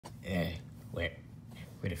Where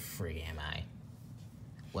the frig am I?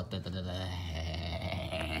 What the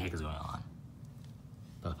heck is going on?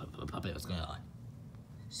 Puppet, what's going on?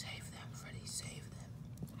 Save them, Freddy, save them.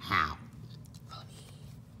 How? Follow me.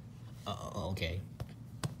 Okay.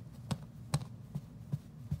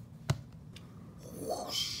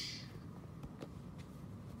 Whoosh.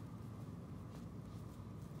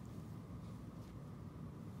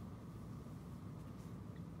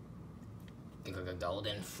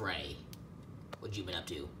 Golden Frey, what you been up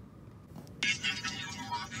to?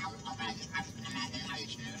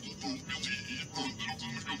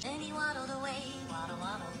 Then he waddled away, waddle,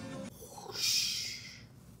 waddle. Whoosh.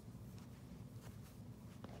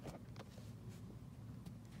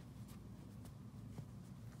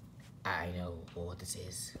 I know what this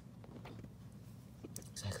is.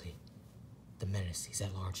 Exactly. The Menace. He's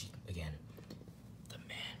at large again. The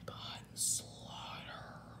man behind Slaughter.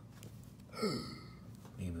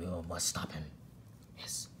 We must stop him.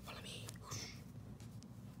 Yes, follow me.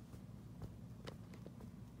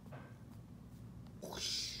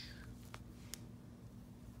 Whoosh.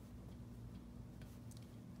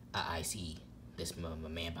 I see this man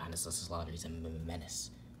behind us, Slaughter. He's a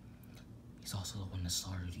menace. He's also the one that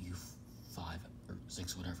slaughtered you 5 or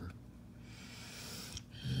 6, whatever.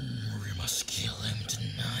 We must kill him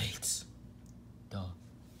tonight. Duh.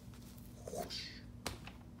 Whoosh.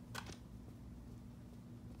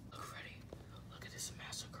 Look, Freddy. Look at this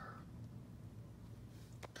massacre.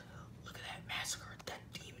 Look at that massacre, that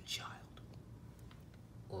demon child.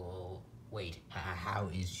 Oh, wait. How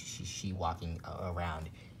is she walking around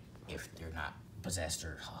if they're not possessed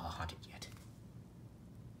or haunted yet?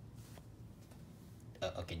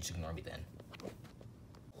 Okay, just ignore me then.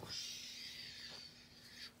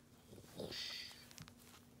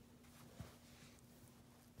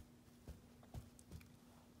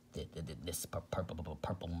 This purple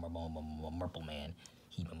murple man,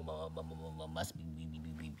 he must be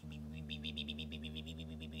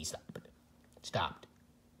stopped.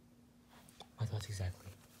 My thoughts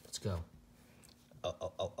exactly. Let's go.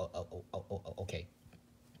 Okay.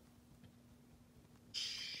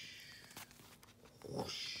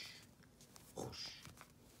 Whoosh. Whoosh.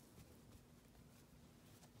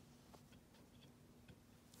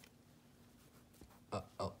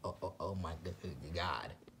 Oh my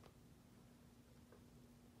God.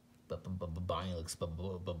 But Bonnie looks but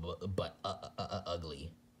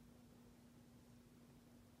ugly.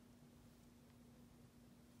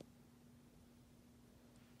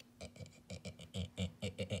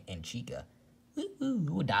 And Chica,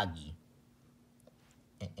 ooh, doggy.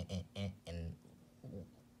 And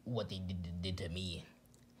what they did to me,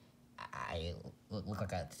 I look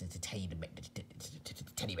like a teddy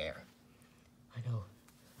bear. I know,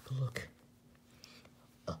 but look.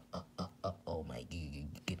 Oh my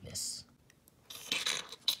goodness.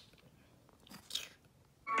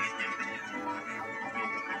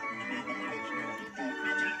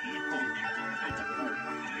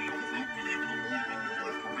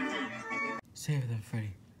 Save them,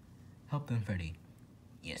 Freddy. Help them, Freddy.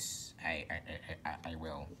 Yes, I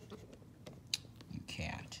will.